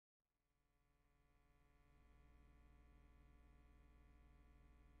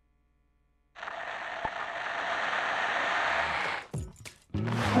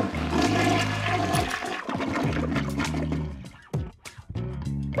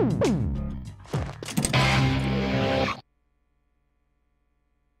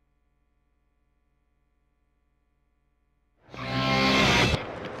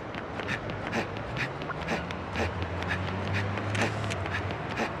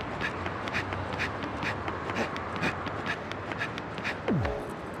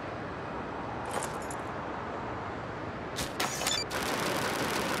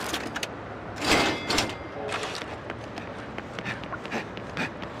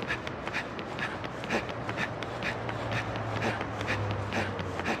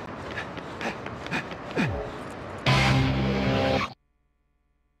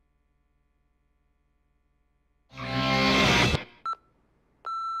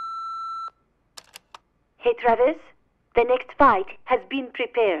Hey, Travis, the next fight has been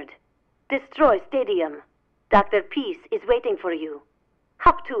prepared. Destroy Stadium. Dr. Peace is waiting for you.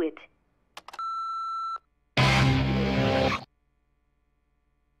 Hop to it.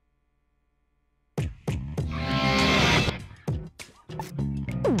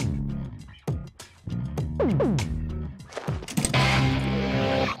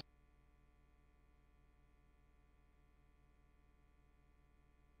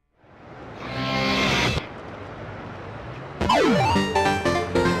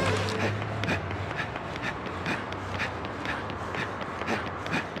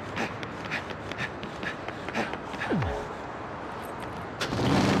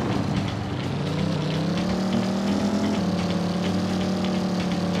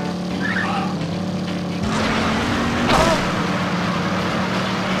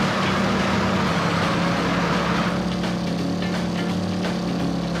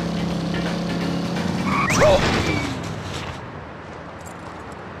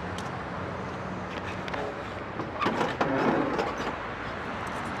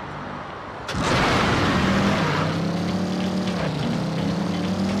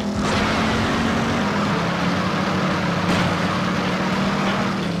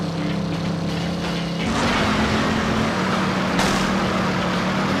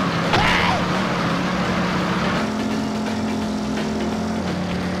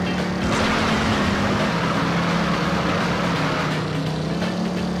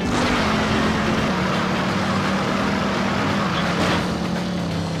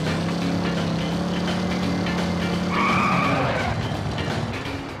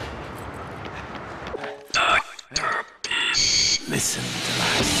 Listen to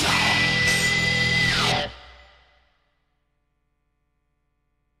my song.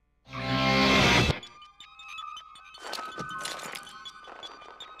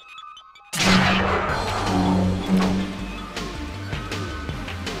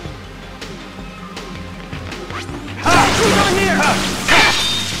 Over here!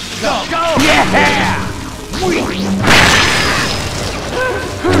 Go! Go! Yeah! Are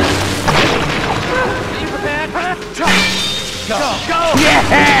you prepared? Go! Go! Yeah!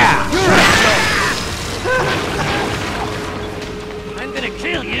 I'm gonna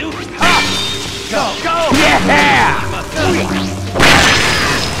kill you! Go! Go! Yeah!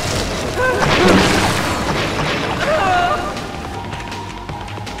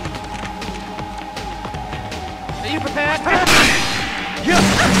 Are you prepared? Yeah!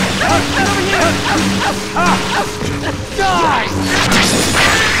 Over here! Die!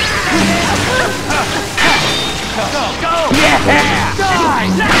 Go! Go! Yeah! Die!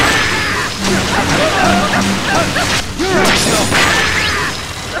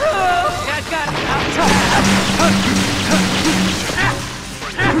 Got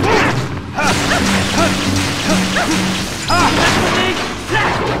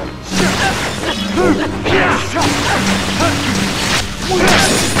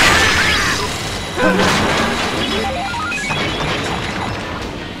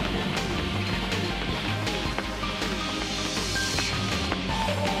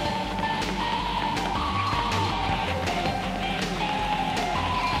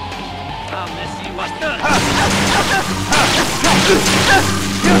I'll mess you up.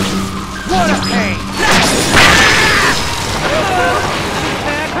 What a pain!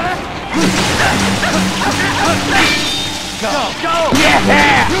 Go! Go!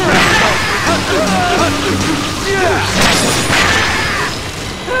 Yeah!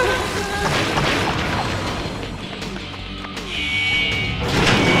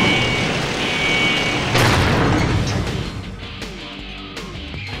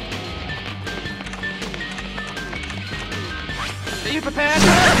 Are you prepared?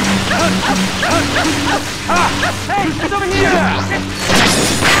 Hey, he's over here!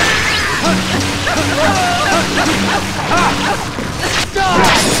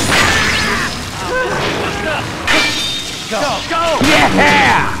 Go!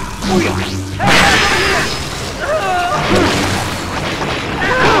 Yeah!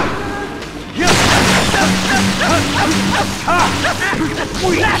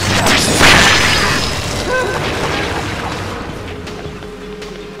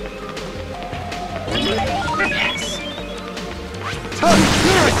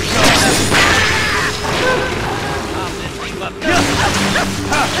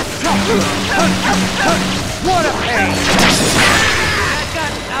 What a pain!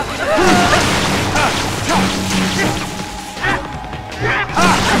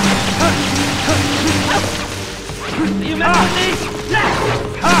 You messing with me?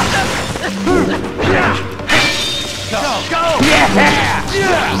 Go!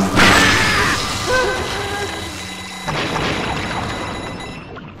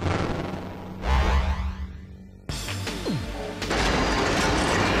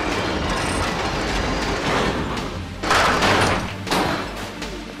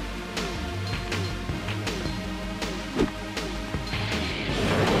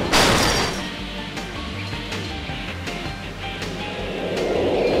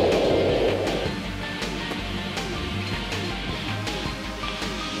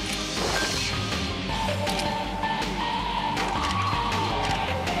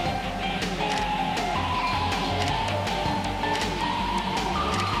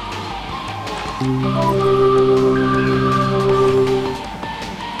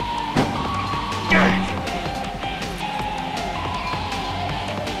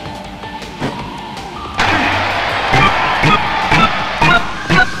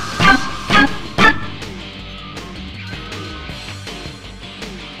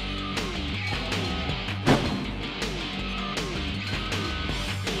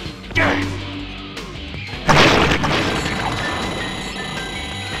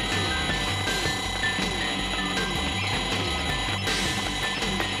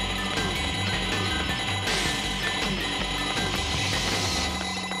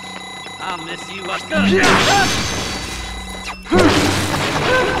 I'll miss you up.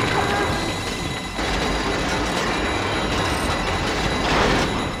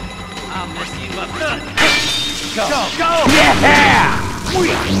 I'll miss you up. Go! Yeah!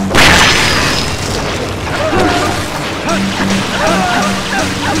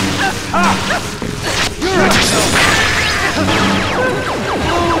 You're a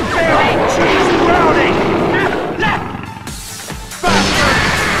blueberry cheese brownie!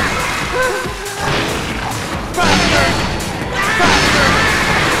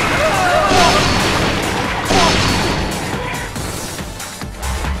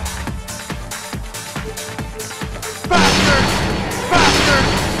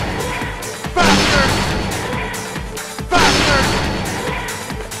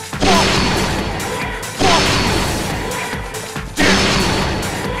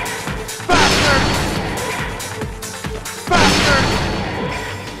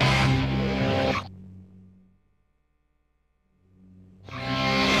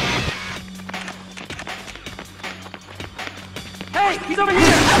 Hey, he's over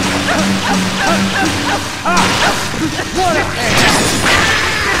here! What a pain!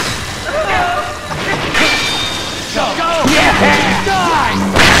 Go! Yeah! Die!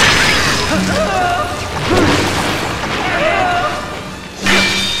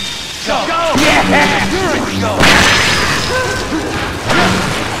 Go! Yeah! Here we go!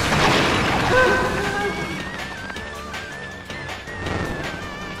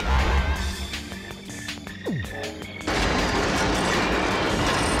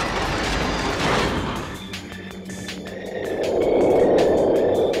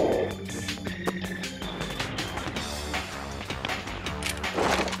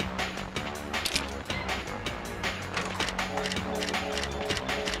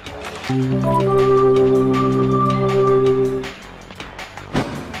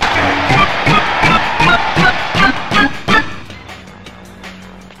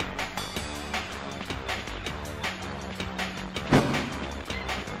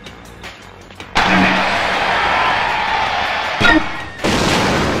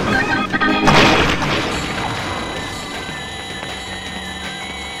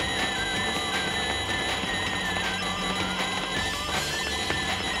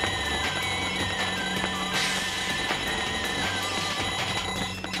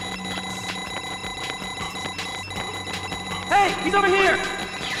 Hey, he's over here!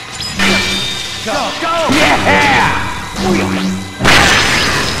 Go! Yeah!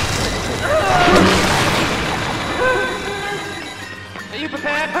 Are you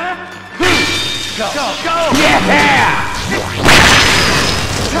prepared, huh? Go! Yeah!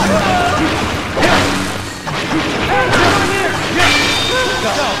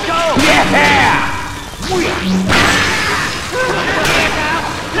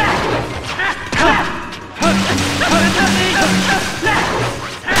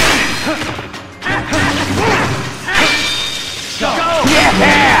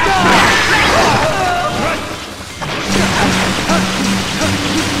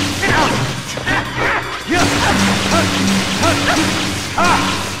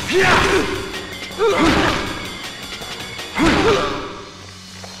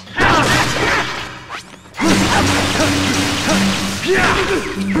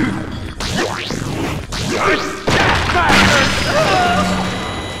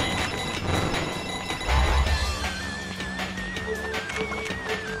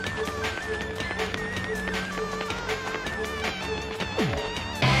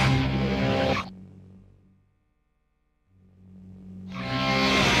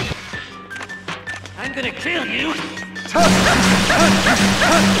 I'm gonna kill you!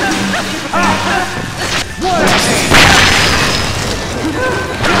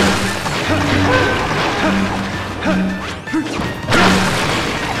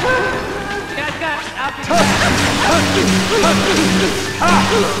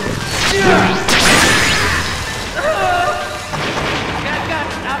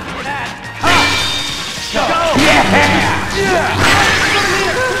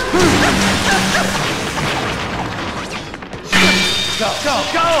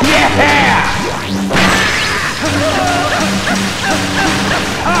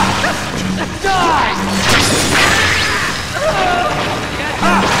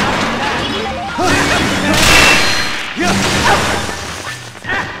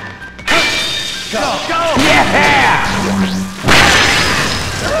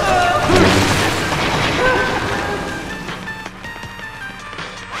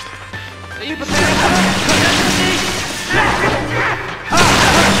 Are you prepared?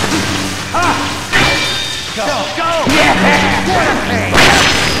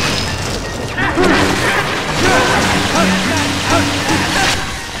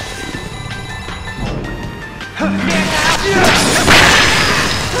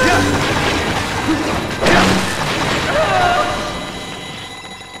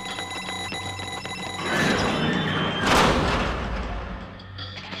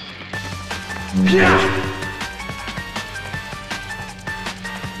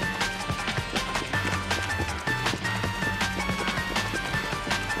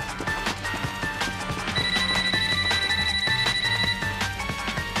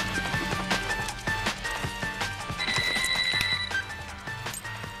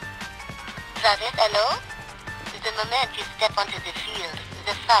 Travis, hello? The moment you step onto the field,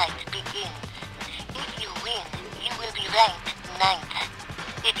 the fight begins. If you win, you will be ranked 9th.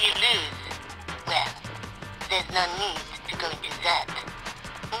 If you lose, well, there's no need to go into that.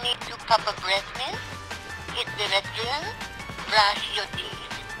 Need to pop a breath mint? Hit the restroom? Brush your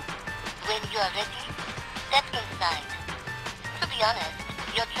teeth. When you are ready, step inside. To be honest,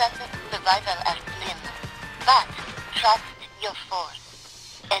 your chances of survival are slim. But trust your force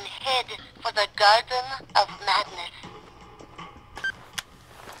and head for the Garden of Madness.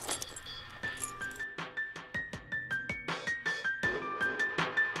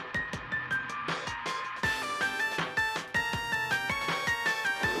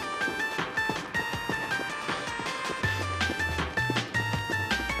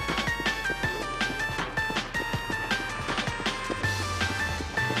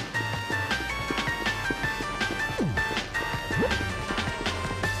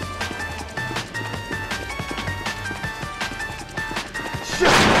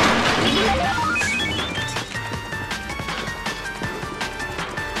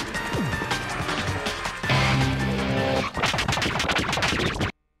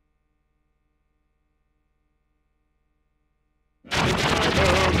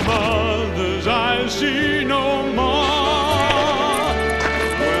 See no more.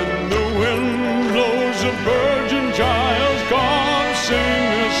 When the wind blows, a virgin child's gonna sing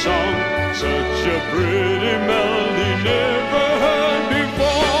a song. Such a pretty melody never heard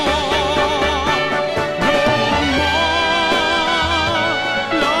before. No more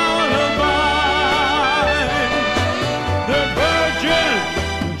lullabies. The virgin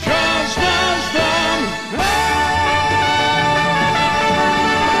just lost them.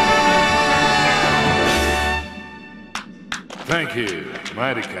 Thank you.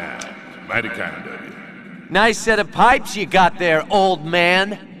 Mighty kind of you. Nice set of pipes you got there, old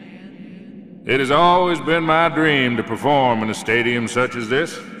man. It has always been my dream to perform in a stadium such as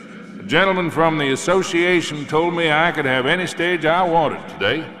this. A gentleman from the association told me I could have any stage I wanted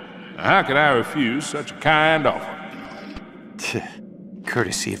today. How could I refuse such a kind offer?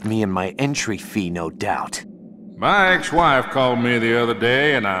 Courtesy of me and my entry fee, no doubt. My ex-wife called me the other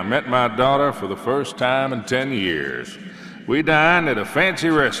day, and I met my daughter for the first time in 10 years. We dined at a fancy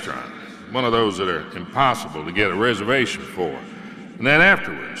restaurant, one of those that are impossible to get a reservation for. And then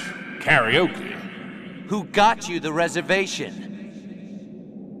afterwards, karaoke. Who got you the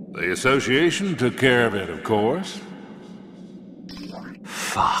reservation? The association took care of it, of course.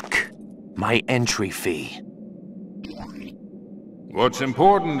 Fuck. My entry fee. What's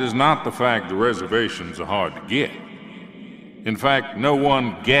important is not the fact the reservations are hard to get. In fact, no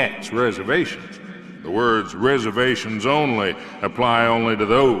one gets reservations. The words reservations only apply only to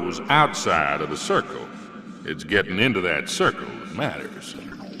those outside of the circle. It's getting into that circle that matters.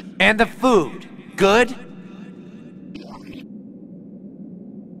 And the food? Good?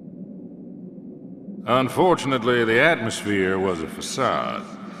 Unfortunately, the atmosphere was a facade.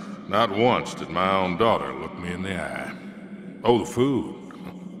 Not once did my own daughter look me in the eye. Oh, the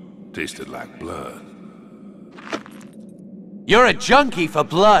food tasted like blood. You're a junkie for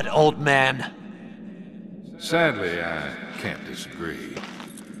blood, old man. Sadly, I can't disagree.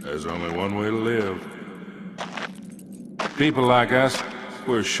 There's only one way to live. People like us,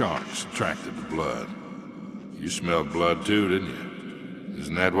 we're sharks attracted to blood. You smelled blood too, didn't you?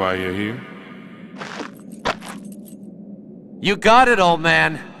 Isn't that why you're here? You got it, old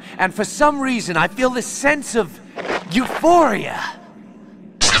man. And for some reason, I feel this sense of euphoria.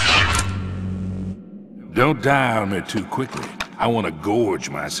 Don't die on me too quickly. I want to gorge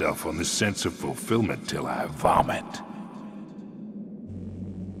myself on this sense of fulfillment till I vomit.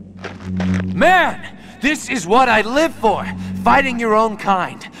 Man, this is what I live for. Fighting your own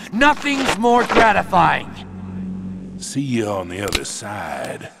kind. Nothing's more gratifying. See you on the other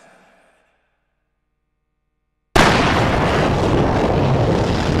side.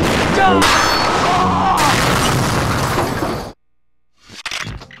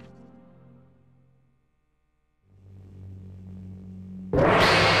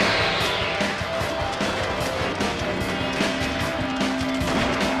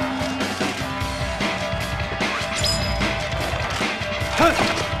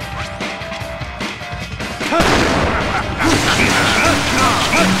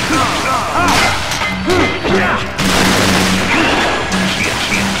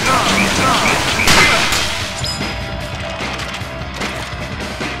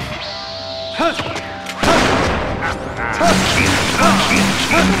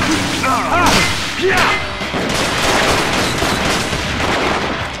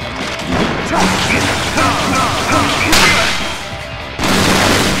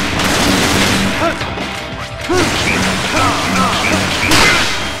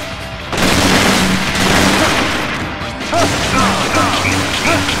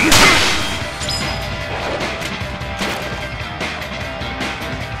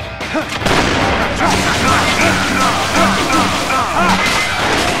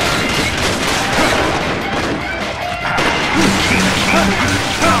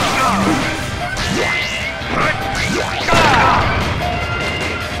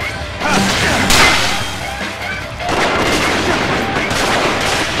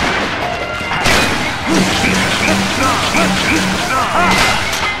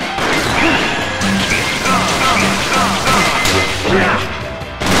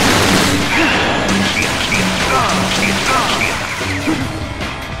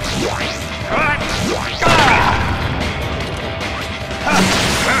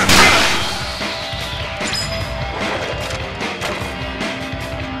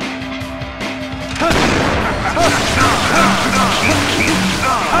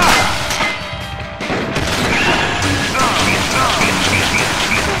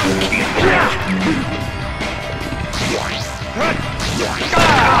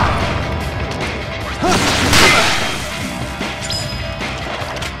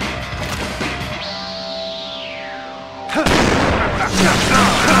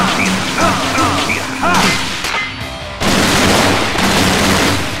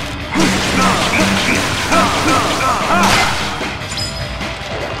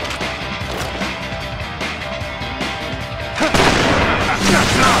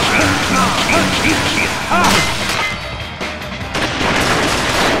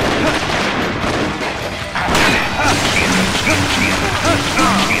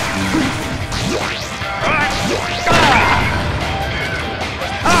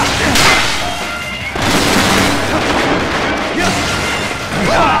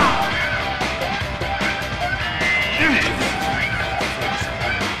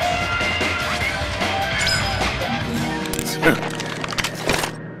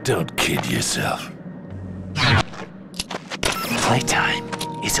 Don't kid yourself. Playtime.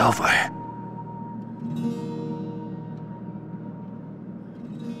 It's over.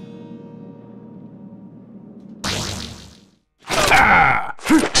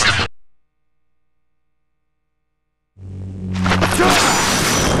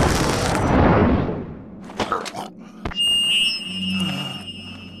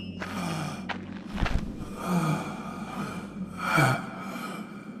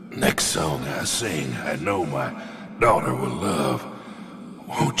 Next song I sing, I know my daughter will love.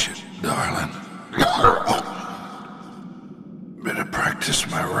 Won't you, darling? Better practice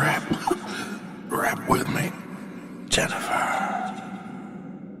my rap. Rap with me, Jennifer.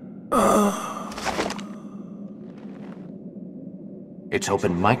 It's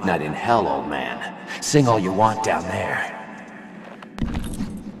open mic night in hell, old man. Sing all you want down there.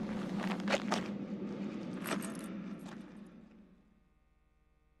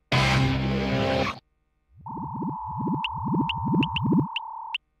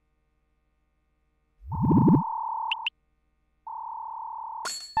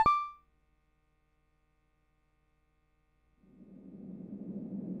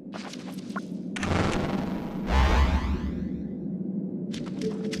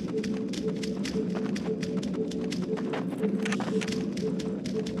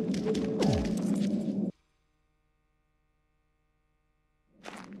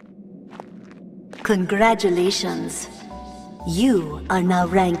 Congratulations. You are now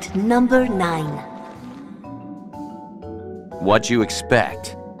ranked number 9. What'd you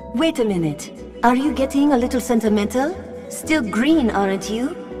expect? Wait a minute. Are you getting a little sentimental? Still green, aren't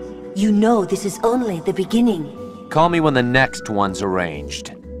you? You know this is only the beginning. Call me when the next one's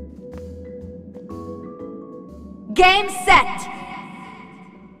arranged. Game set!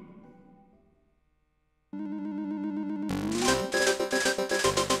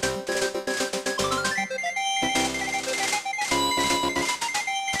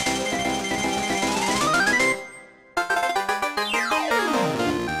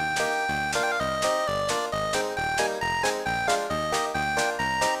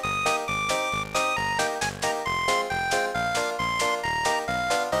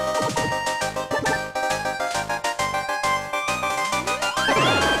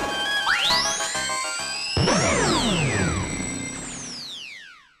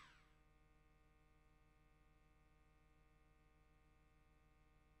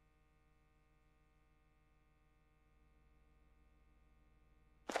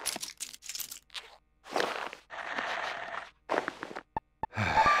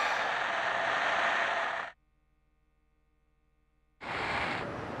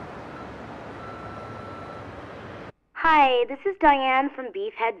 Hi, this is Diane from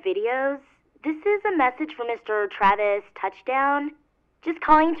Beefhead Videos. This is a message from Mr. Travis Touchdown. Just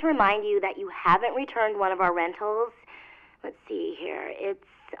calling to remind you that you haven't returned one of our rentals. Let's see here. It's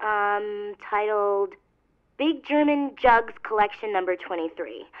titled Big German Jugs Collection number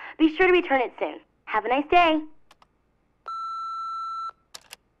 23. Be sure to return it soon. Have a nice day.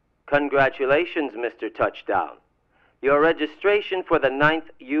 Congratulations, Mr. Touchdown. Your registration for the 9th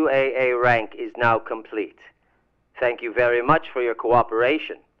UAA rank is now complete. Thank you very much for your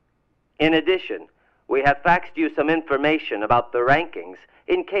cooperation. In addition, we have faxed you some information about the rankings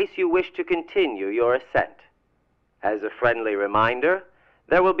in case you wish to continue your ascent. As a friendly reminder,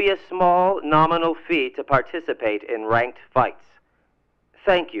 there will be a small nominal fee to participate in ranked fights.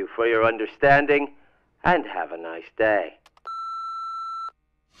 Thank you for your understanding, and have a nice day.